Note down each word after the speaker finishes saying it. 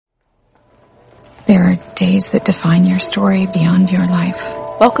days that define your story beyond your life.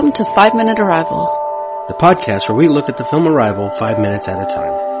 Welcome to 5 Minute Arrival, the podcast where we look at the film Arrival 5 minutes at a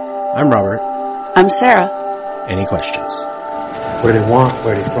time. I'm Robert. I'm Sarah. Any questions? What do they want?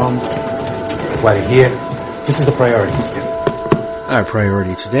 Where are they from? Why are they here? This is the priority. Our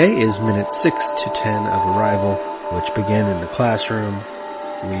priority today is minutes 6 to 10 of Arrival, which begin in the classroom.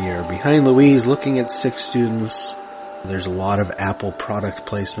 We are behind Louise looking at 6 students. There's a lot of Apple product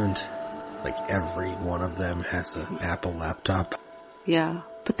placement. Like every one of them has an Apple laptop. Yeah,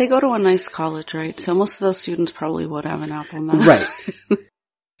 but they go to a nice college, right? So most of those students probably would have an Apple now. Right.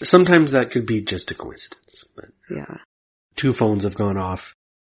 Sometimes that could be just a coincidence. But yeah. 2 phones have gone off.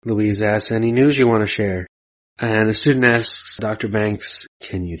 Louise asks, any news you want to share? And a student asks Dr. Banks,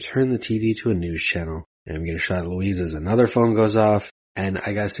 can you turn the TV to a news channel? And we get a shot of Louise as another phone goes off. And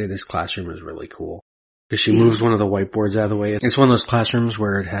I gotta say, this classroom is really cool. Because she moves one of the whiteboards out of the way. It's one of those classrooms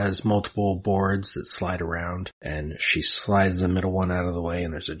where it has multiple boards that slide around. And she slides the middle one out of the way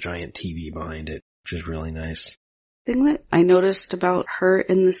and there's a giant TV behind it, which is really nice. The thing that I noticed about her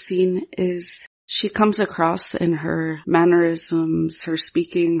in the scene is she comes across in her mannerisms, her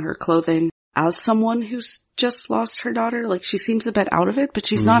speaking, her clothing, as someone who's just lost her daughter. Like, she seems a bit out of it, but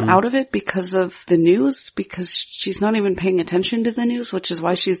she's not out of it because of the news, because she's not even paying attention to the news, which is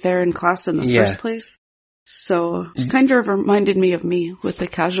why she's there in class in the first place. So, it kind of reminded me of me with the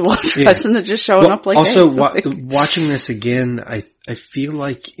casual dress and then just showing up like, also, hey, watching this again, I feel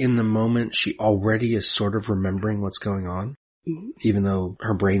like in the moment she already is sort of remembering what's going on, even though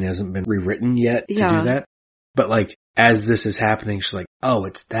her brain hasn't been rewritten yet to do that. But like, as this is happening, she's like, oh,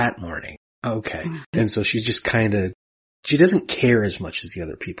 it's that morning. Okay. And so she's just she doesn't care as much as the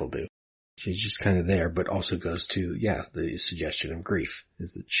other people do. She's just kind of there, but also goes to, the suggestion of grief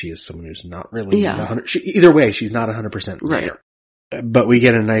is that she is someone who's not really 100, either way, she's not 100% there. Right. But we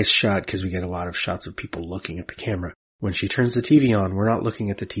get a nice shot because we get a lot of shots of people looking at the camera. When she turns the TV on, we're not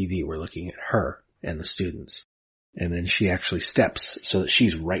looking at the TV, we're looking at her and the students. And then she actually steps so that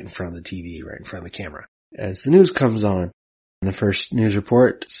she's right in front of the TV, right in front of the camera. As the news comes on, the first news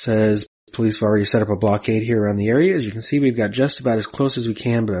report says, police have already set up a blockade here around the area. As you can see, we've got just about as close as we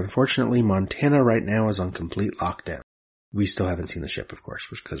can, but unfortunately, Montana right now is on complete lockdown. We still haven't seen the ship, of course,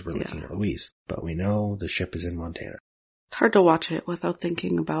 because we're looking at Louise, but we know the ship is in Montana. It's hard to watch it without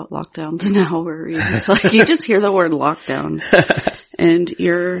thinking about lockdowns now, or it's like you just hear the word lockdown, and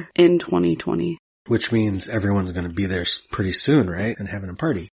you're in 2020. Which means everyone's going to be there pretty soon, right? And having a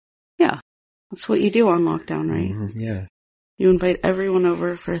party. Yeah. That's what you do on lockdown, right? Mm-hmm, yeah. You invite everyone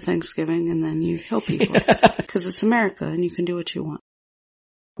over for Thanksgiving and then you kill people. Because it's America and you can do what you want.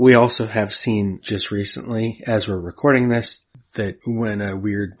 We also have seen just recently, as we're recording this, that when a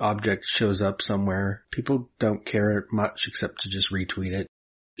weird object shows up somewhere, people don't care much except to just retweet it.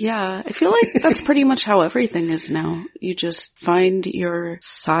 Yeah, I feel like that's pretty much how everything is now. You just find your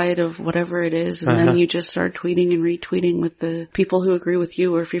side of whatever it is, and then you just start tweeting and retweeting with the people who agree with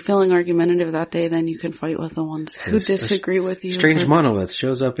you. Or if you're feeling argumentative that day, then you can fight with the ones who disagree with you. Strange monolith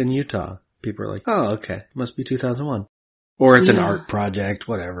shows up in Utah. People are like, oh, okay, must be 2001. Or it's an art project,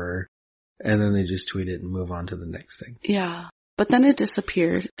 whatever. And then they just tweet it and move on to the next thing. Yeah. But then it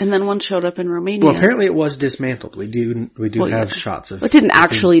disappeared, and then one showed up in Romania. Well, apparently it was dismantled. We do have shots of it. Didn't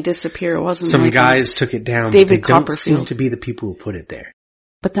actually disappear. It wasn't some like guys took it down. David but they don't Copperfield seem to be the people who put it there.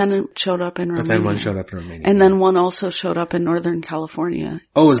 But then it showed up in Romania. But then one showed up in Romania. And then one also showed up in Northern California.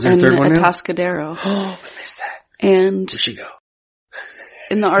 Oh, is there a third one now? Atascadero. Oh, I missed that. And where'd she go?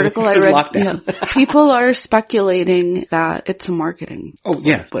 In the article I read, people are speculating that it's marketing. Oh,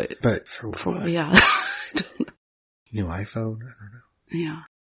 yeah. But for what? Yeah. New iPhone? I don't know. Yeah.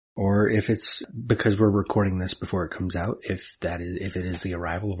 Or if it's because we're recording this before it comes out, if it is the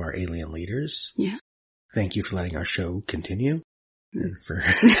arrival of our alien leaders. Yeah. Thank you for letting our show continue and for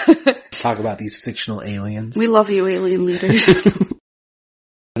talk about these fictional aliens. We love you, alien leaders.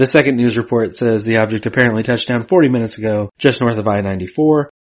 The second news report says the object apparently touched down 40 minutes ago, just north of I-94.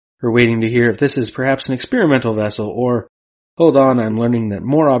 We're waiting to hear if this is perhaps an experimental vessel or, hold on, I'm learning that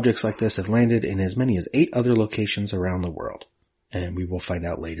more objects like this have landed in as many as 8 other locations around the world. And we will find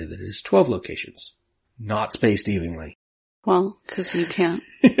out later that it is 12 locations, not spaced evenly. Well, because you can't.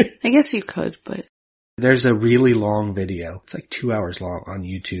 I guess you could, but... There's a really long video. It's like 2 hours long on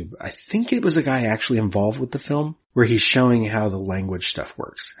YouTube. I think it was a guy actually involved with the film where he's showing how the language stuff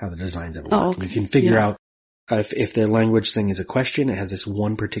works, how the designs of it work. Okay. You can figure out if the language thing is a question, it has this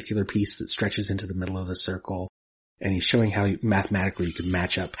one particular piece that stretches into the middle of the circle. And he's showing how mathematically you can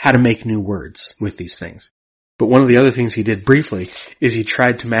match up how to make new words with these things. But one of the other things he did briefly is he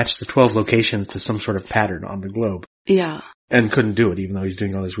tried to match the 12 locations to some sort of pattern on the globe. Yeah. And couldn't do it, even though he's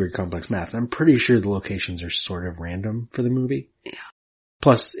doing all this weird complex math. I'm pretty sure the locations are sort of random for the movie. Yeah.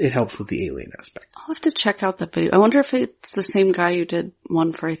 Plus, it helps with the alien aspect. I'll have to check out that video. I wonder if it's the same guy who did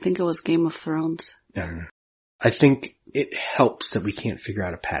one for, I think it was Game of Thrones. I don't know. I think it helps that we can't figure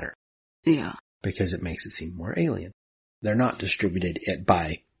out a pattern. Yeah. Because it makes it seem more alien. They're not distributed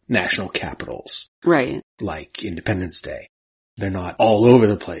by national capitals. Right. Like Independence Day. They're not all over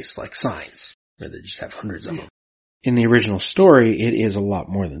the place like signs, where they just have hundreds of them. In the original story, it is a lot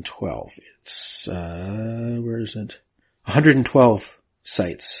more than 12. It's, where is it? 112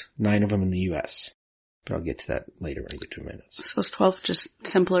 sites, 9 of them in the U.S. But I'll get to that later when I get to minutes. So is 12 just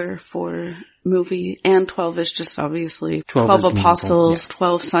simpler for movie, and 12 is just obviously 12 apostles,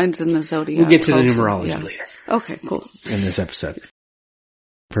 12 signs in the zodiac. We'll get to the numerology later. Okay, cool. In this episode.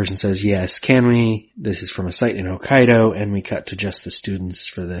 The person says, yes, can we? This is from a site in Hokkaido, and we cut to just the students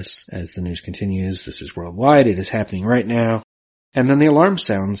for this as the news continues. This is worldwide. It is happening right now. And then the alarm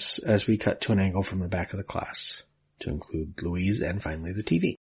sounds as we cut to an angle from the back of the class to include Louise and finally the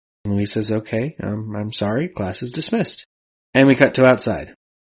TV. And Louise says, okay, I'm sorry, class is dismissed. And we cut to outside.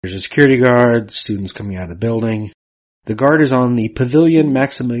 There's a security guard, students coming out of the building. The guard is on the Pavilion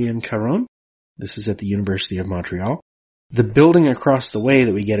Maximilien Caron. This is at the University of Montreal. The building across the way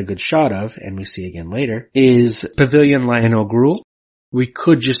that we get a good shot of, and we see again later, is Pavilion Lionel groulx. We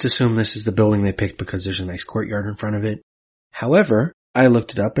could just assume this is the building they picked because there's a nice courtyard in front of it. However, I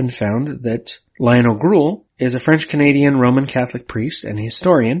looked it up and found that Lionel groulx is a French-Canadian Roman Catholic priest and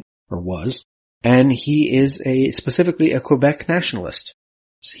historian, or was, and he is specifically a Quebec nationalist.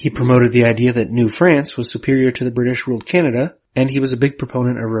 He promoted the idea that New France was superior to the British-ruled Canada, and he was a big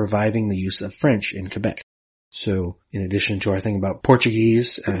proponent of reviving the use of French in Quebec. So, in addition to our thing about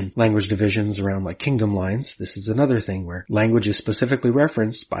Portuguese and language divisions around like kingdom lines, this is another thing where language is specifically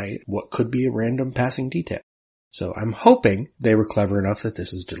referenced by what could be a random passing detail. So I'm hoping they were clever enough that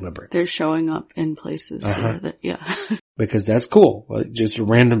this is deliberate. They're showing up in places yeah. Because that's cool. Just a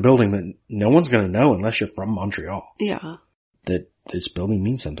random building that no one's going to know unless you're from Montreal. Yeah. That this building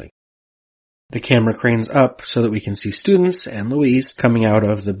means something. The camera cranes up so that we can see students and Louise coming out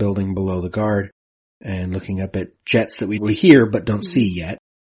of the building below the guard and looking up at jets that we hear but don't see yet.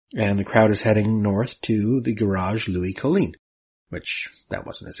 And the crowd is heading north to the garage Louis Colline, which that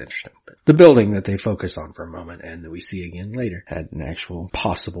wasn't as interesting. But the building that they focus on for a moment and that we see again later had an actual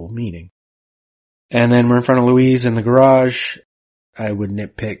possible meaning. And then we're in front of Louise in the garage. I would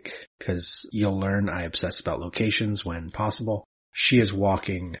nitpick because you'll learn I obsess about locations when possible.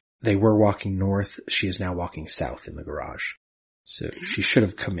 They were walking north. She is now walking south in the garage. So she should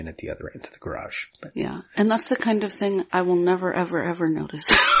have come in at the other end of the garage. But. Yeah. And that's the kind of thing I will never, ever, ever notice.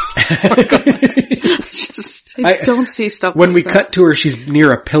 I don't see stuff when like we that. cut to her, she's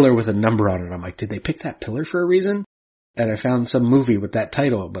near a pillar with a number on it. I'm like, did they pick that pillar for a reason? And I found some movie with that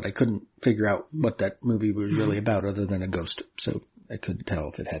title, but I couldn't figure out what that movie was really about other than a ghost. So I couldn't tell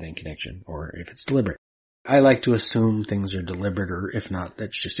if it had any connection or if it's deliberate. I like to assume things are deliberate, or if not,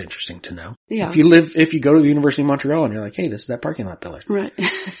 that's just interesting to know. Yeah. If you go to the University of Montreal and you're like, hey, this is that parking lot pillar. Right.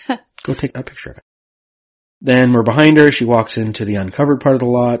 Go take a picture of it. Then we're behind her. She walks into the uncovered part of the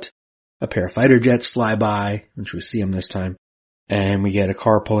lot. A pair of fighter jets fly by, which we see them this time. And we get a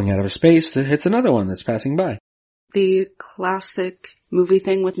car pulling out of a space that hits another one that's passing by. The classic movie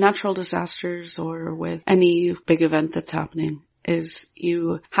thing with natural disasters or with any big event that's happening is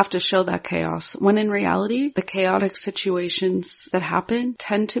you have to show that chaos. When in reality, the chaotic situations that happen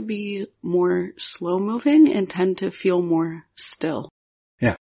tend to be more slow moving and tend to feel more still.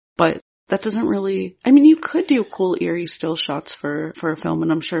 Yeah. But that doesn't really, I mean, you could do cool eerie still shots for a film,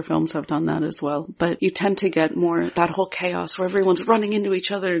 and I'm sure films have done that as well, but you tend to get more that whole chaos where everyone's running into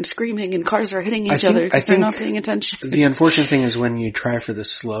each other and screaming and cars are hitting each other because they're not paying attention. The unfortunate thing is when you try for the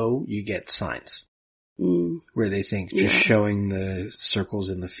slow, you get signs. Where they think just showing the circles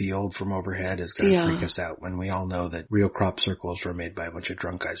in the field from overhead is going to freak us out, when we all know that real crop circles were made by a bunch of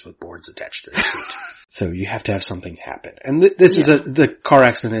drunk guys with boards attached to their feet. So you have to have something happen. And this is the car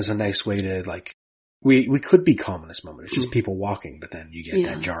accident is a nice way to, like, we could be calm in this moment. It's just people walking, but then you get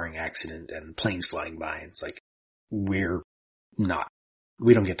that jarring accident and planes flying by, and it's like, we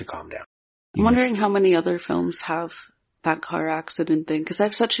don't get to calm down. I'm wondering how many other films have that car accident thing, because I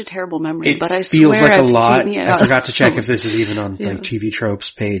have such a terrible memory, but I feels swear like I've a lot. Seen, I forgot to check if this is even on like TV Tropes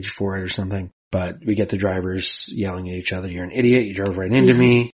page for it or something. But we get the drivers yelling at each other, "You're an idiot, you drove right into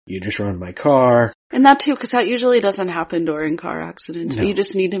me, you just ruined my car." And that too, because that usually doesn't happen during car accidents. No. You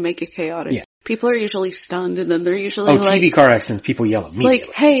just need to make it chaotic. Yeah. People are usually stunned, and then they're usually like... TV car accidents, people yell at me.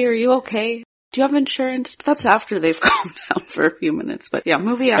 Like, hey, are you okay? do you have insurance? That's after they've calmed down for a few minutes. But yeah,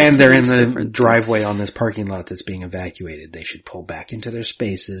 movie accidents. And they're in the driveway on this parking lot that's being evacuated. They should pull back into their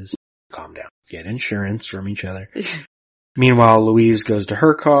spaces, calm down, get insurance from each other. Meanwhile, Louise goes to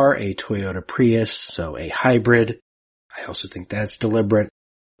her car, a Toyota Prius, so a hybrid. I also think that's deliberate.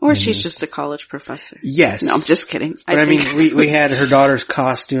 Or she's just a college professor. Yes. No, I'm just kidding. But I mean, we had her daughter's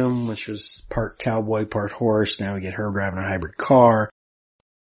costume, which was part cowboy, part horse. Now we get her driving a hybrid car.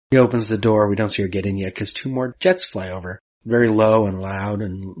 He opens the door. We don't see her get in yet because 2 more jets fly over. Very low and loud,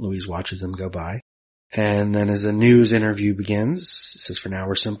 and Louise watches them go by. And then as a news interview begins, it says, for now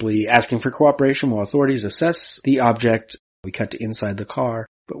we're simply asking for cooperation while authorities assess the object. We cut to inside the car,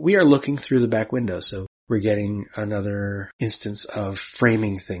 but we are looking through the back window, so we're getting another instance of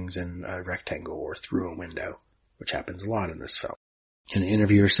framing things in a rectangle or through a window, which happens a lot in this film. And the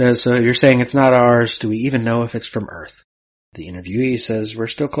interviewer says, so you're saying it's not ours. Do we even know if it's from Earth? The interviewee says, we're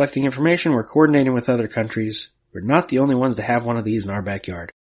still collecting information. We're coordinating with other countries. We're not the only ones to have one of these in our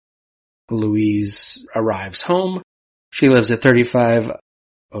backyard. Louise arrives home. She lives at 35,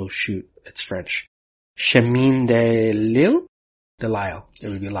 oh shoot, it's French, Chemin de Lille? De Lisle. It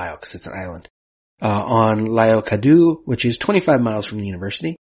would be Lisle because it's an island. On Lisle Cadu, which is 25 miles from the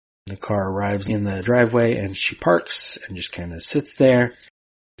university. The car arrives in the driveway and she parks and just kind of sits there.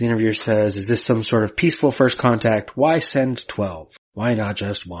 The interviewer says, is this some sort of peaceful first contact? Why send 12? Why not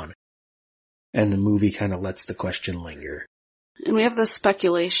just 1? And the movie kind of lets the question linger. And we have the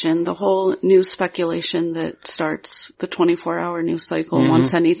speculation, the whole news speculation that starts the 24-hour news cycle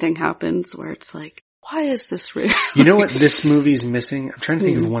once anything happens, where it's like, why is this real? You know what this movie's missing? I'm trying to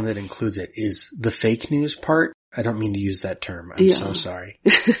think of one that includes it, is the fake news part. I don't mean to use that term. I'm so sorry.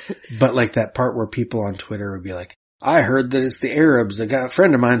 But like that part where people on Twitter would be like, I heard that it's the Arabs. A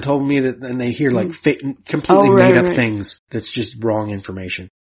friend of mine told me that, and they hear like fake, completely made up things that's just wrong information.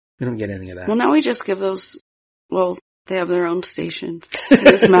 We don't get any of that. Well, now we just give those, well, they have their own stations.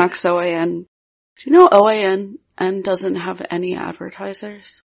 There's Max OAN. Do you know OAN doesn't have any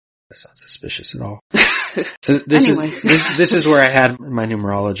advertisers? That's not suspicious at all. This is where I had my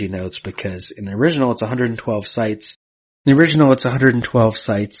numerology notes, because in the original it's 112 sites. In the original it's 112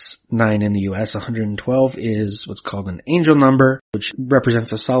 sites, 9 in the US. 112 is what's called an angel number, which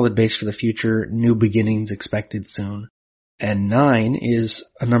represents a solid base for the future, new beginnings expected soon. And 9 is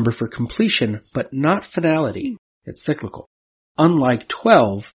a number for completion, but not finality. It's cyclical. Unlike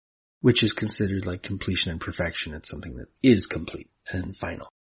 12, which is considered like completion and perfection, it's something that is complete and final.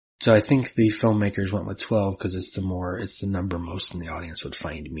 So I think the filmmakers went with 12 because it's the number most in the audience would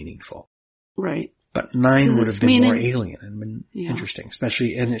find meaningful. Right. But 9 would have been more alien and been interesting,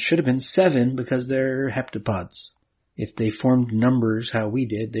 especially, and it should have been 7 because they're heptapods. If they formed numbers how we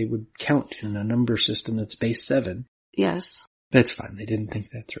did, they would count in a number system that's base 7. Yes. That's fine. They didn't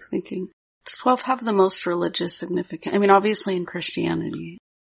think that through. Does 12 have the most religious significance? I mean, obviously in Christianity,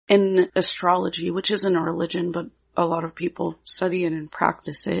 in astrology, which isn't a religion, but a lot of people study it and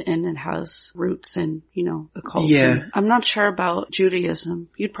practice it, and it has roots in, the culture. Yeah. I'm not sure about Judaism.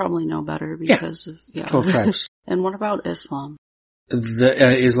 You'd probably know better because of 12 tribes. And what about Islam?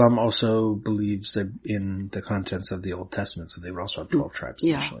 Islam also believes that in the contents of the Old Testament, so they would also have 12 tribes.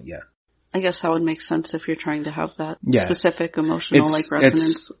 Yeah. I guess that would make sense if you're trying to have that specific emotional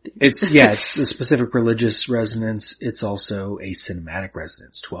resonance. It's a specific religious resonance. It's also a cinematic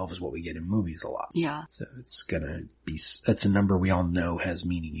resonance. 12 is what we get in movies a lot. Yeah. So that's a number we all know has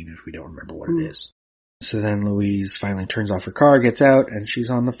meaning even if we don't remember what it is. So then Louise finally turns off her car, gets out, and she's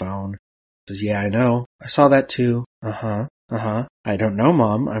on the phone. Says, yeah, I know. I saw that too. I don't know,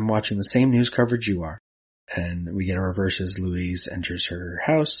 Mom. I'm watching the same news coverage you are. And we get a reverse as Louise enters her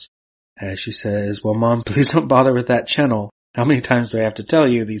house. As she says, well, Mom, please don't bother with that channel. How many times do I have to tell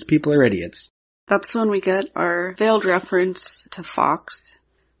you these people are idiots? That's when we get our veiled reference to Fox,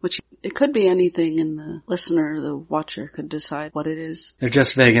 which it could be anything, and the listener, the watcher, could decide what it is. They're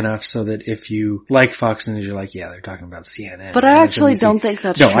just vague enough so that if you like Fox News, you're like, yeah, they're talking about CNN. But I actually don't think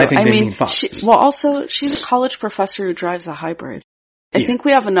that's true. I think they mean Fox. She's a college professor who drives a hybrid. I think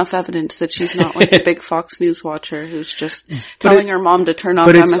we have enough evidence that she's not like a big Fox News watcher who's just telling her mom to turn off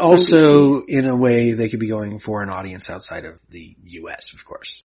MSNBC. But it's also, in a way, they could be going for an audience outside of the U.S., of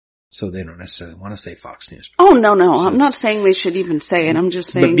course. So they don't necessarily want to say Fox News. Oh, no. So I'm not saying they should even say it. I'm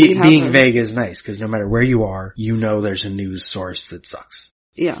just saying but being vague is nice, because no matter where you are, there's a news source that sucks.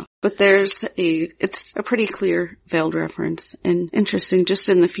 Yeah. But it's a pretty clear veiled reference. And interesting, just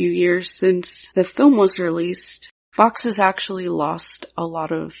in the few years since the film was released, Fox has actually lost a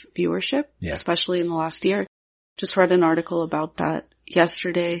lot of viewership, especially in the last year. Just read an article about that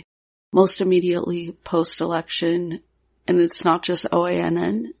yesterday, most immediately post-election. And it's not just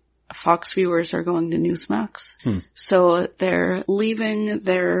OANN. Fox viewers are going to Newsmax. So they're leaving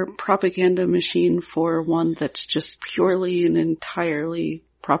their propaganda machine for one that's just purely and entirely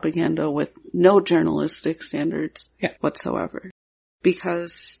propaganda with no journalistic standards whatsoever.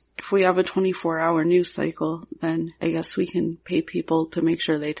 Because if we have a 24-hour news cycle, then I guess we can pay people to make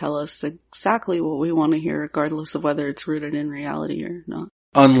sure they tell us exactly what we want to hear, regardless of whether it's rooted in reality or not.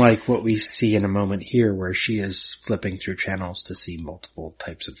 Unlike what we see in a moment here, where she is flipping through channels to see multiple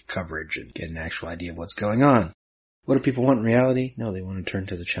types of coverage and get an actual idea of what's going on. What do people want in reality? No, they want to turn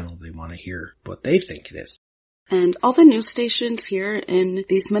to the channel. They want to hear what they think it is. And all the news stations here in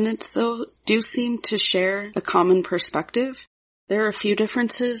these minutes, though, do seem to share a common perspective. There are a few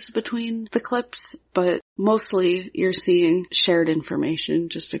differences between the clips, but mostly you're seeing shared information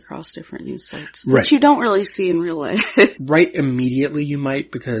just across different news sites, which you don't really see in real life. Right immediately you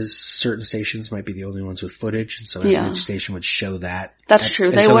might, because certain stations might be the only ones with footage, and so every news station would show that. That's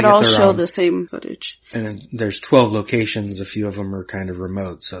true. They would all show the same footage. And then there's 12 locations. A few of them are kind of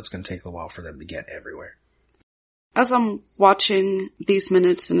remote, so it's going to take a while for them to get everywhere. As I'm watching these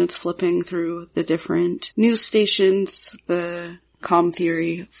minutes and it's flipping through the different news stations, the comm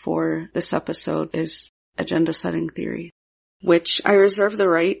theory for this episode is agenda setting theory, which I reserve the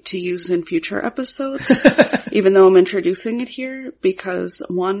right to use in future episodes, even though I'm introducing it here, because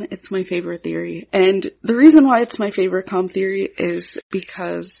one, it's my favorite theory. And the reason why it's my favorite comm theory is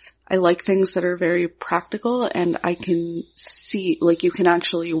because I like things that are very practical, and I can see, like, you can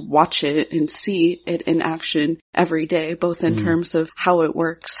actually watch it and see it in action every day, both in terms of how it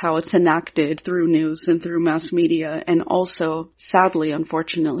works, how it's enacted through news and through mass media, and also, sadly,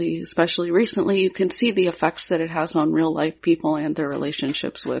 unfortunately, especially recently, you can see the effects that it has on real life people and their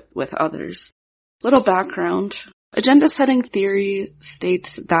relationships with others. Little background. Agenda setting theory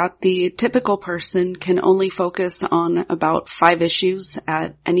states that the typical person can only focus on about 5 issues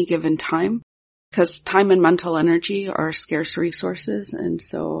at any given time, because time and mental energy are scarce resources, and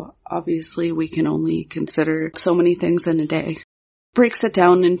so obviously we can only consider so many things in a day. Breaks it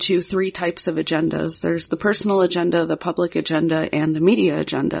down into 3 types of agendas. There's the personal agenda, the public agenda, and the media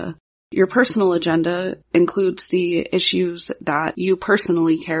agenda. Your personal agenda includes the issues that you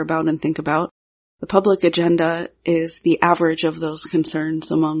personally care about and think about. The public agenda is the average of those concerns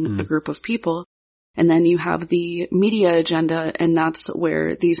among a group of people. And then you have the media agenda, and that's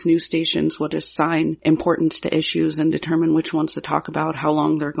where these news stations would assign importance to issues and determine which ones to talk about, how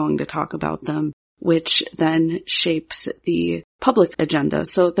long they're going to talk about them, which then shapes the public agenda.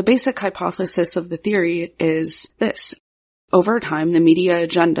 So the basic hypothesis of the theory is this. Over time, the media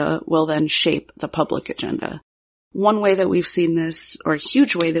agenda will then shape the public agenda. One way that we've seen this, or a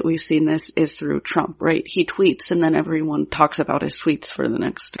huge way that we've seen this, is through Trump, right? He tweets and then everyone talks about his tweets for the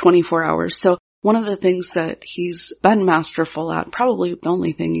next 24 hours. So one of the things that he's been masterful at, probably the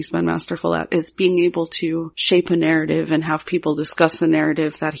only thing he's been masterful at, is being able to shape a narrative and have people discuss the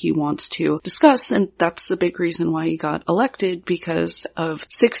narrative that he wants to discuss. And that's the big reason why he got elected, because of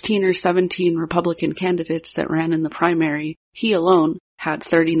 16 or 17 Republican candidates that ran in the primary. He alone had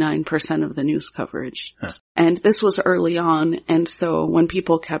 39% of the news coverage. And this was early on, and so when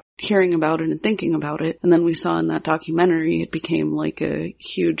people kept hearing about it and thinking about it, and then we saw in that documentary, it became like a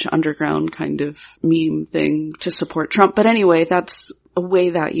huge underground kind of meme thing to support Trump. But anyway, that's a way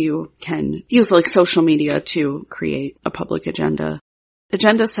that you can use like social media to create a public agenda.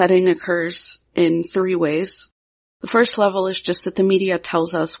 Agenda setting occurs in 3 ways. The first level is just that the media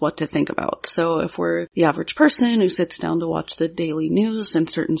tells us what to think about. So if we're the average person who sits down to watch the daily news and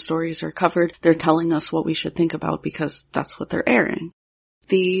certain stories are covered, they're telling us what we should think about because that's what they're airing.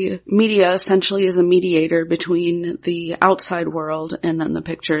 The media essentially is a mediator between the outside world and then the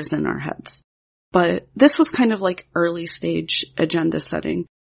pictures in our heads. But this was kind of like early stage agenda setting.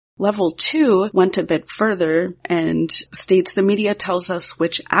 Level 2 went a bit further and states the media tells us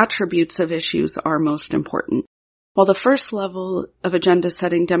which attributes of issues are most important. While the first level of agenda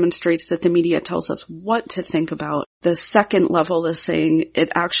setting demonstrates that the media tells us what to think about, the second level is saying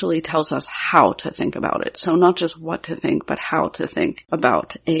it actually tells us how to think about it. So not just what to think, but how to think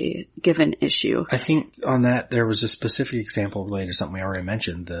about a given issue. I think on that there was a specific example related to something we already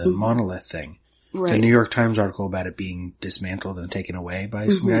mentioned, the monolith thing. Right. The New York Times article about it being dismantled and taken away by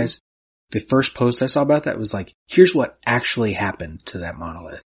some guys. The first post I saw about that was like, here's what actually happened to that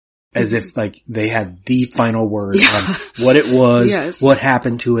monolith. As if, like, they had the final word on what it was, what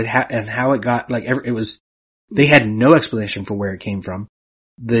happened to it, and how it got, like, they had no explanation for where it came from.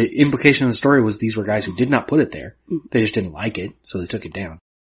 The implication of the story was these were guys who did not put it there. They just didn't like it, so they took it down.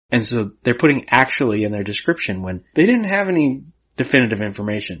 And so they're putting actually in their description when they didn't have any definitive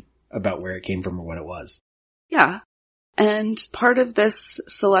information about where it came from or what it was. Yeah. And part of this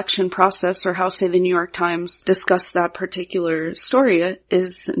selection process, or how, say, the New York Times discussed that particular story,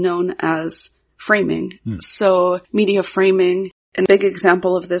 is known as framing. So media framing, a big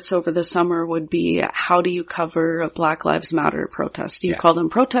example of this over the summer would be, how do you cover a Black Lives Matter protest? Do you call them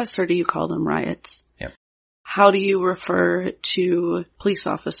protests or do you call them riots? How do you refer to police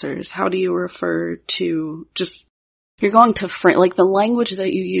officers? How do you refer to just, you're going to frame, like the language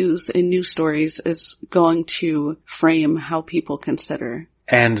that you use in news stories is going to frame how people consider.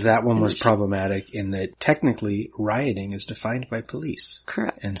 And that one was problematic in that technically rioting is defined by police.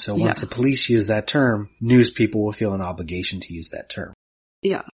 Correct. And so once the police use that term, news people will feel an obligation to use that term.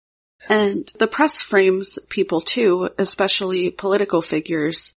 Yeah. And the press frames people too, especially political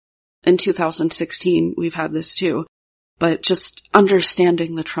figures. In 2016, we've had this too. But just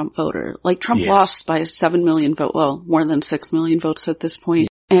understanding the Trump voter. Like Trump lost by 7 million votes, well, more than 6 million votes at this point.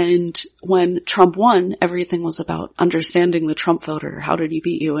 And when Trump won, everything was about understanding the Trump voter. How did he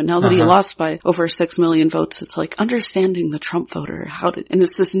beat you? And now that he lost by over 6 million votes, it's like understanding the Trump voter. And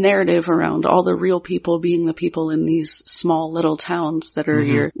it's this narrative around all the real people being the people in these small little towns that are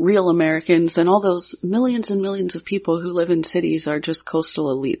your real Americans, and all those millions and millions of people who live in cities are just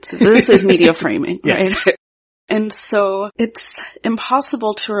coastal elites. This is media framing, right? And so it's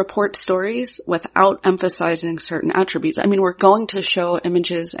impossible to report stories without emphasizing certain attributes. I mean, we're going to show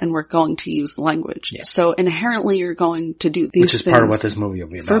images and we're going to use language. So inherently you're going to do these things. Which is part of what this movie will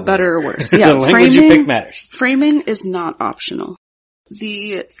be about. For better or worse. The language you pick matters. Framing is not optional.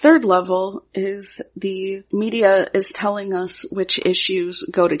 The third level is the media is telling us which issues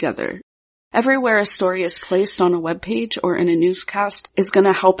go together. Everywhere a story is placed on a web page or in a newscast is going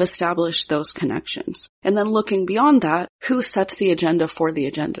to help establish those connections. And then looking beyond that, who sets the agenda for the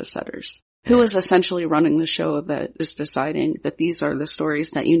agenda setters? Who is essentially running the show that is deciding that these are the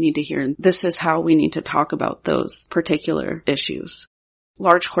stories that you need to hear, and this is how we need to talk about those particular issues?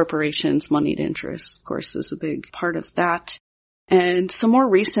 Large corporations, moneyed interests, of course, is a big part of that. And some more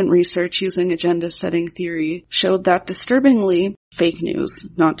recent research using agenda setting theory showed that disturbingly, fake news,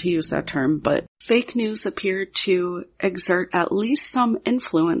 not to use that term, but fake news appeared to exert at least some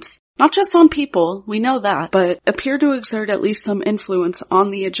influence, not just on people, we know that, but appear to exert at least some influence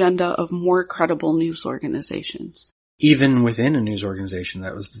on the agenda of more credible news organizations. Even within a news organization,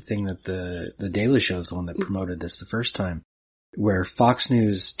 that was the thing that the Daily Show is the one that promoted this the first time. Where Fox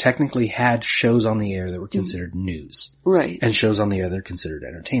News technically had shows on the air that were considered news. Right. And shows on the air that are considered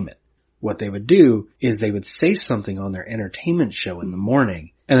entertainment. What they would do is they would say something on their entertainment show in the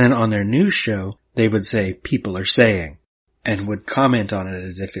morning, and then on their news show, they would say, people are saying, and would comment on it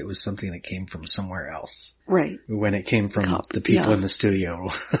as if it was something that came from somewhere else. Right. When it came from the people in the studio,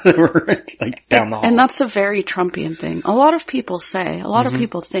 like down the hall. And that's a very Trumpian thing. A lot of people say, a lot of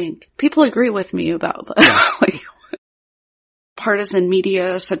people think, people agree with me about, like, partisan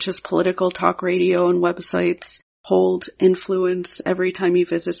media, such as political talk radio and websites, hold influence every time you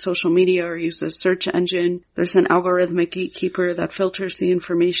visit social media or use a search engine. There's an algorithmic gatekeeper that filters the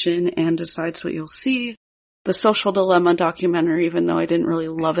information and decides what you'll see. The Social Dilemma documentary, even though I didn't really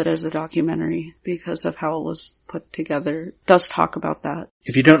love it as a documentary because of how it was put together, does talk about that.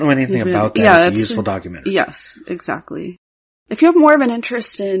 If you don't know anything about that, it's a useful documentary. Yes, exactly. If you have more of an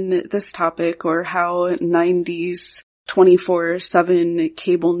interest in this topic or how 90s 24/7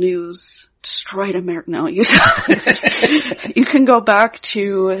 cable news destroyed America. No, you can go back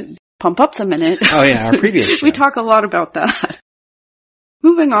to Pump Up the Minute. Oh yeah, our previous show. We talk a lot about that.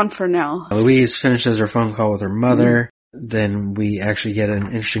 Moving on for now. Louise finishes her phone call with her mother. Then we actually get an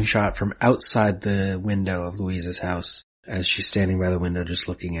interesting shot from outside the window of Louise's house as she's standing by the window just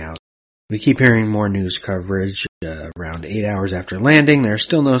looking out. We keep hearing more news coverage. Around 8 hours after landing, there are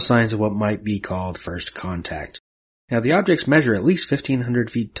still no signs of what might be called first contact. Now, the objects measure at least 1,500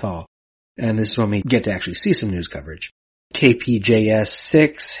 feet tall, and this is when we get to actually see some news coverage. KPJS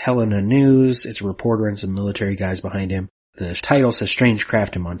 6, Helena News, it's a reporter and some military guys behind him. The title says Strange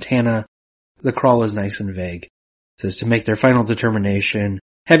Craft in Montana. The crawl is nice and vague. It says to make their final determination,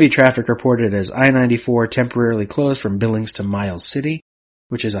 heavy traffic reported as I-94 temporarily closed from Billings to Miles City,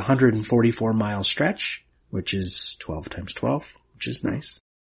 which is a 144-mile stretch, which is 12 times 12, which is nice.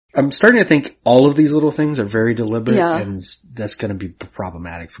 I'm starting to think all of these little things are very deliberate, and that's going to be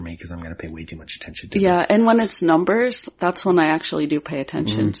problematic for me because I'm going to pay way too much attention to them. Yeah, and when it's numbers, that's when I actually do pay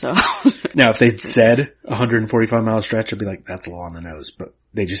attention, so. Now, if they'd said 145-mile stretch, I'd be like, that's a little on the nose, but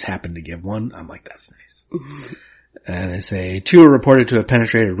they just happened to give one. I'm like, that's nice. And they say, 2 are reported to have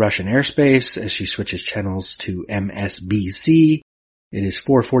penetrated Russian airspace as she switches channels to MSBC. It is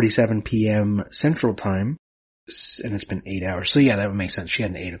 4:47 p.m. Central Time. And it's been 8 hours. So yeah, that would make sense. She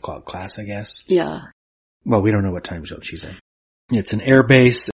had an 8 o'clock class, I guess. Yeah. Well, we don't know what time zone she's in. It's an air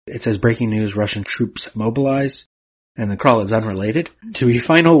base. It says breaking news, Russian troops mobilize. And the crawl is unrelated. To be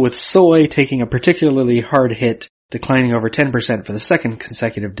final with soy taking a particularly hard hit, declining over 10% for the second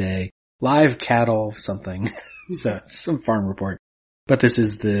consecutive day. Live cattle, something. So, some farm report. But this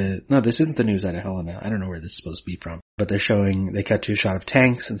isn't the news out of Helena. I don't know where this is supposed to be from. But they cut to a shot of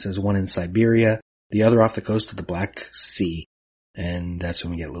tanks and says one in Siberia, the other off the coast of the Black Sea. And that's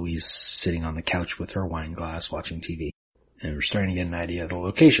when we get Louise sitting on the couch with her wine glass watching TV. And we're starting to get an idea of the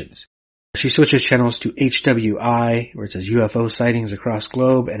locations. She switches channels to HWI, where it says UFO sightings across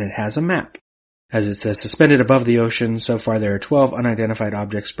globe, and it has a map. As it says, suspended above the ocean, so far there are 12 unidentified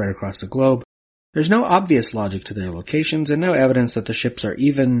objects spread across the globe. There's no obvious logic to their locations, and no evidence that the ships are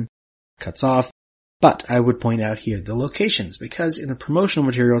even cuts off. But I would point out here the locations, because in the promotional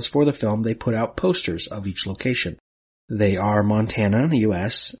materials for the film, they put out posters of each location. They are Montana, the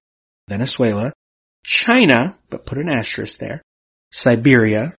U.S., Venezuela, China, but put an asterisk there,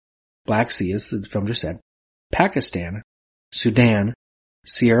 Siberia, Black Sea, as the film just said, Pakistan, Sudan,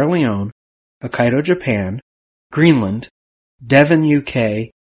 Sierra Leone, Hokkaido, Japan, Greenland, Devon, UK,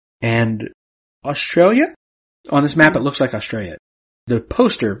 and Australia? On this map, it looks like Australia. The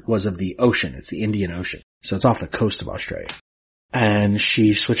poster was of the ocean. It's the Indian Ocean. So it's off the coast of Australia. And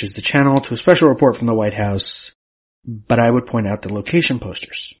she switches the channel to a special report from the White House. But I would point out the location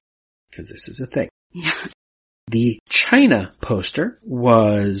posters, because this is a thing. Yeah. The China poster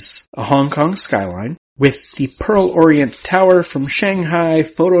was a Hong Kong skyline with the Pearl Orient Tower from Shanghai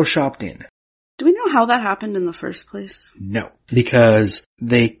photoshopped in. Do we know how that happened in the first place? No, because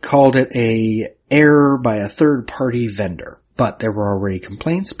they called it a error by a third-party vendor. But there were already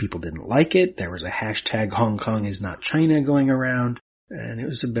complaints. People didn't like it. There was a hashtag Hong Kong is not China going around. And it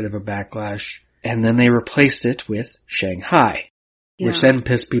was a bit of a backlash. And then they replaced it with Shanghai. Yeah. Which then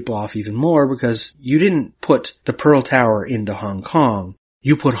pissed people off even more because you didn't put the Pearl Tower into Hong Kong.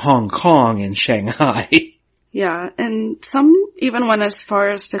 You put Hong Kong in Shanghai. Yeah, and some even went as far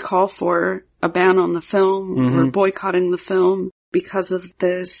as to call for a ban on the film or boycotting the film because of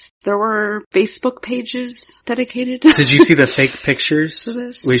this. There were Facebook pages dedicated. Did you see the fake pictures? To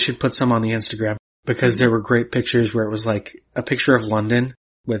this? We should put some on the Instagram because there were great pictures where it was like a picture of London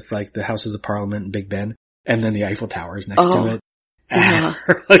with like the Houses of Parliament and Big Ben and then the Eiffel Tower is next to it. Yeah.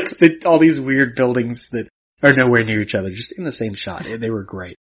 Like all these weird buildings that are nowhere near each other, just in the same shot. They were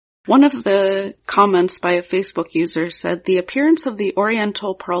great. One of the comments by a Facebook user said, the appearance of the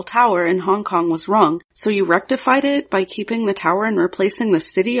Oriental Pearl Tower in Hong Kong was wrong, so you rectified it by keeping the tower and replacing the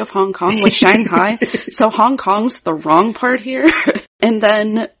city of Hong Kong with Shanghai, so Hong Kong's the wrong part here? And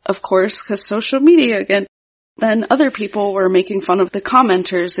then, of course, because social media again, then other people were making fun of the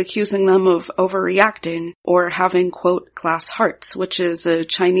commenters, accusing them of overreacting or having, quote, glass hearts, which is a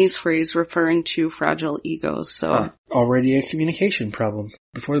Chinese phrase referring to fragile egos. So already a communication problem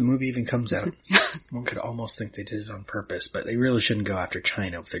before the movie even comes out. One could almost think they did it on purpose, but they really shouldn't go after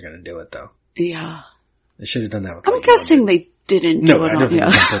China if they're going to do it, though. Yeah. They should have done that with I'm guessing they didn't do it on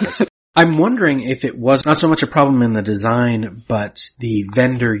purpose. I'm wondering if it was not so much a problem in the design, but the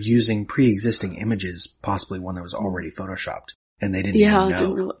vendor using pre-existing images, possibly one that was already photoshopped, and they didn't even know.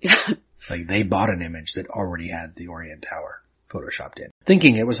 Didn't really, Like, they bought an image that already had the Orient Tower photoshopped in,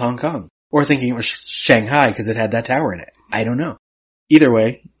 thinking it was Hong Kong, or thinking it was Shanghai because it had that tower in it. I don't know. Either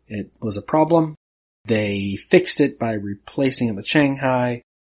way, it was a problem. They fixed it by replacing it with Shanghai,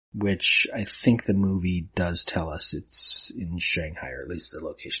 which I think the movie does tell us it's in Shanghai, or at least the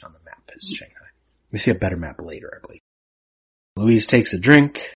location on the map is Shanghai. We see a better map later, I believe. Louise takes a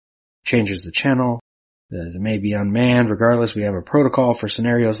drink, changes the channel, says it may be unmanned, regardless we have a protocol for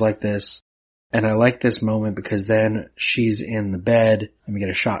scenarios like this. And I like this moment because then she's in the bed, and we get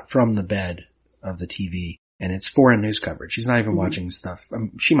a shot from the bed of the TV. And it's foreign news coverage. She's not even watching stuff.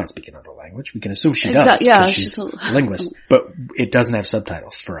 She might speak another language. We can assume she does because she's a linguist. But it doesn't have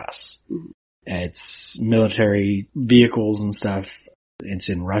subtitles for us. It's military vehicles and stuff. It's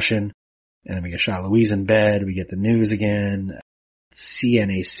in Russian. And then we get shot Louise in bed. We get the news again.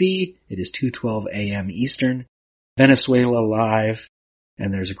 CNAC. It is 2:12 a.m. Eastern. Venezuela live.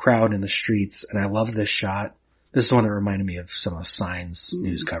 And there's a crowd in the streets. And I love this shot. This is the one that reminded me of some of Sign's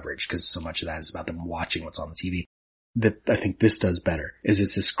news coverage, because so much of that is about them watching what's on the TV. That I think this does better, is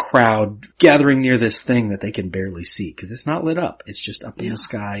it's this crowd gathering near this thing that they can barely see, because it's not lit up. It's just up in the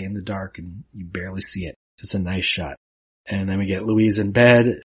sky in the dark, and you barely see it. It's a nice shot. And then we get Louise in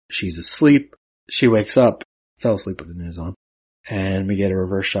bed. She's asleep. She wakes up, fell asleep with the news on. And we get a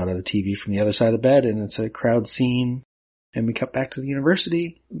reverse shot of the TV from the other side of the bed, and it's a crowd scene. And we cut back to the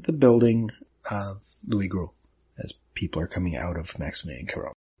university, the building of Louis Groulx, as people are coming out of Maximilian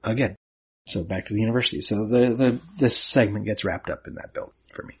Corona. Again, So back to the university. So this segment gets wrapped up in that build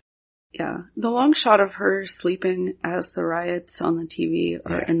for me. Yeah. The long shot of her sleeping as the riots on the TV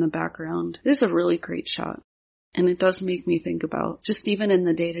are in the background is a really great shot. And it does make me think about, just even in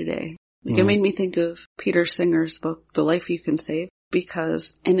the day-to-day, like it made me think of Peter Singer's book, The Life You Can Save,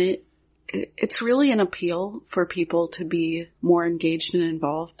 because in it's really an appeal for people to be more engaged and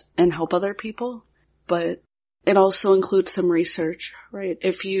involved and help other people. But it also includes some research, right?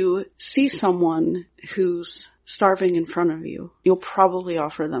 If you see someone who's starving in front of you, you'll probably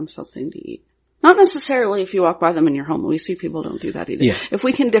offer them something to eat. Not necessarily if you walk by them in your home. We see people don't do that either. Yeah. If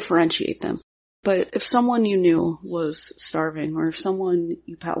we can differentiate them. But if someone you knew was starving, or if someone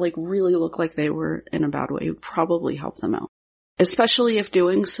you like really looked like they were in a bad way, you'd probably help them out. Especially if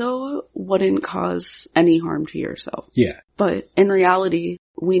doing so wouldn't cause any harm to yourself. Yeah. But in reality,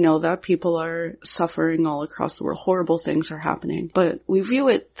 we know that people are suffering all across the world. Horrible things are happening. But we view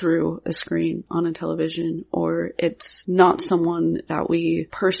it through a screen on a television, or it's not someone that we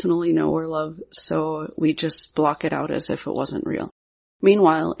personally know or love, so we just block it out as if it wasn't real.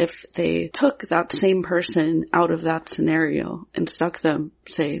 Meanwhile, if they took that same person out of that scenario and stuck them,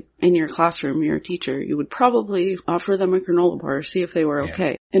 say, in your classroom, your teacher, you would probably offer them a granola bar, see if they were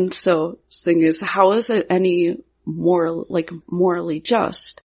okay. And so the thing is, how is it any morally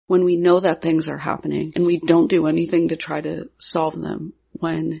just when we know that things are happening and we don't do anything to try to solve them,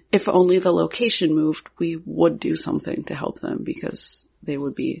 when if only the location moved, we would do something to help them because they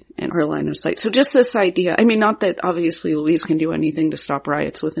would be in our line of sight. So just this idea, I mean, not that obviously Louise can do anything to stop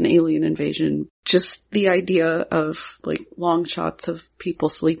riots with an alien invasion, just the idea of like long shots of people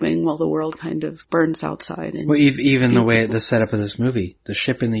sleeping while the world kind of burns outside. And even the way the setup of this movie, the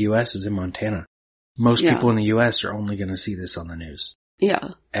ship in the U.S. is in Montana. Most people in the U.S. are only going to see this on the news. Yeah.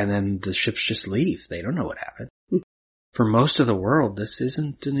 And then the ships just leave. They don't know what happened. For most of the world, this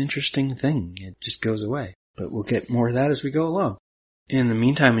isn't an interesting thing. It just goes away. But we'll get more of that as we go along. In the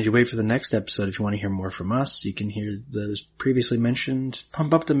meantime, as you wait for the next episode, if you want to hear more from us, you can hear those previously mentioned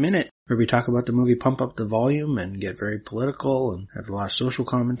Pump Up the Minute, where we talk about the movie Pump Up the Volume and get very political and have a lot of social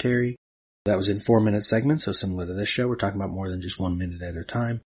commentary. That was in 4-minute segments, so similar to this show, we're talking about more than just 1 minute at a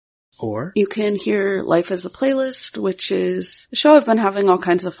time. Or you can hear Life as a Playlist, which is a show I've been having all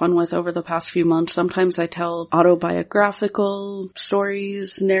kinds of fun with over the past few months. Sometimes I tell autobiographical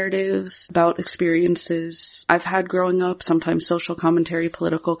stories, narratives about experiences I've had growing up, sometimes social commentary,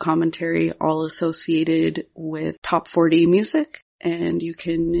 political commentary, all associated with top 40 music. And you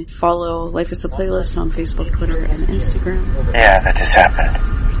can follow Life as a Playlist on Facebook, Twitter, and Instagram. Yeah, that just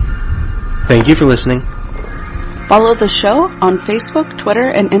happened. Thank you for listening. Follow the show on Facebook, Twitter,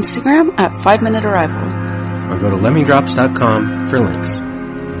 and Instagram at 5 Minute Arrival. Or go to lemmingdrops.com for links.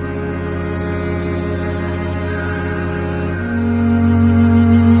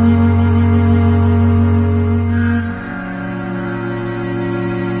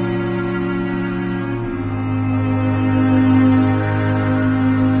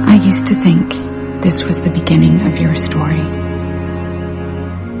 I used to think this was the beginning of your story.